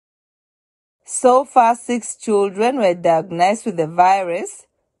So far, 6 children were diagnosed with the virus,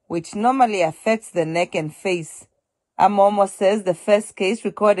 which normally affects the neck and face. Amomo says the first case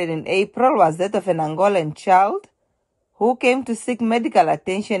recorded in April was that of an Angolan child who came to seek medical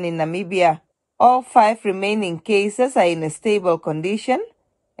attention in Namibia. All 5 remaining cases are in a stable condition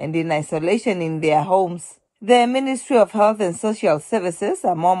and in isolation in their homes. The Ministry of Health and Social Services,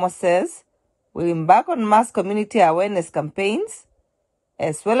 Amomo says, will embark on mass community awareness campaigns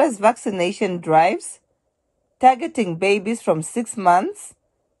as well as vaccination drives targeting babies from 6 months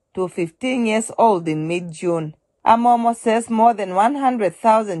to 15 years old in mid-June. Amomo says more than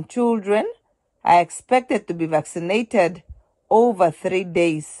 100,000 children are expected to be vaccinated over 3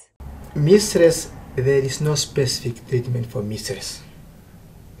 days. Measles, there is no specific treatment for measles.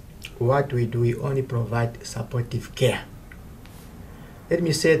 What we do, we only provide supportive care. Let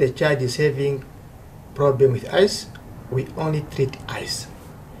me say the child is having problem with eyes, we only treat eyes.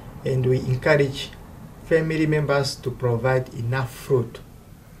 And we encourage family members to provide enough fruit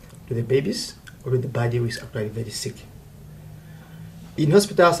to the babies or to the body who is actually very sick. In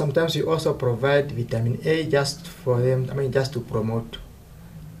hospitals, sometimes we also provide vitamin A just for them, just to promote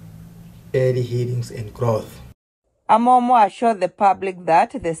early healings and growth. Amomo assured the public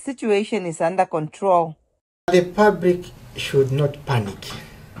that the situation is under control. The public should not panic.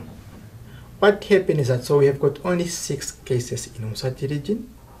 What happened is that we have got only 6 cases in Omusati region,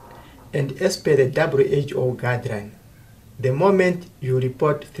 and as per the WHO guideline, the moment you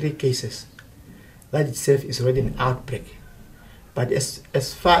report 3 cases, that itself is already an outbreak. But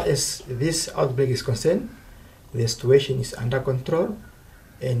as far as this outbreak is concerned, the situation is under control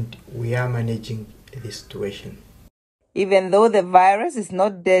and we are managing the situation. Even though the virus is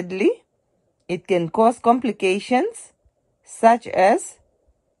not deadly, it can cause complications such as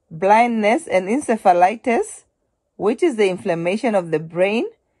blindness and encephalitis, which is the inflammation of the brain,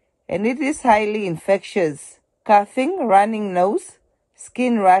 and it is highly infectious. Coughing, running nose,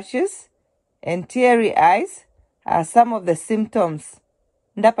 skin rashes, and teary eyes are some of the symptoms.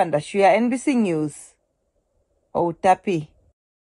 Ndapanda Shuya, NBC News. Outapi.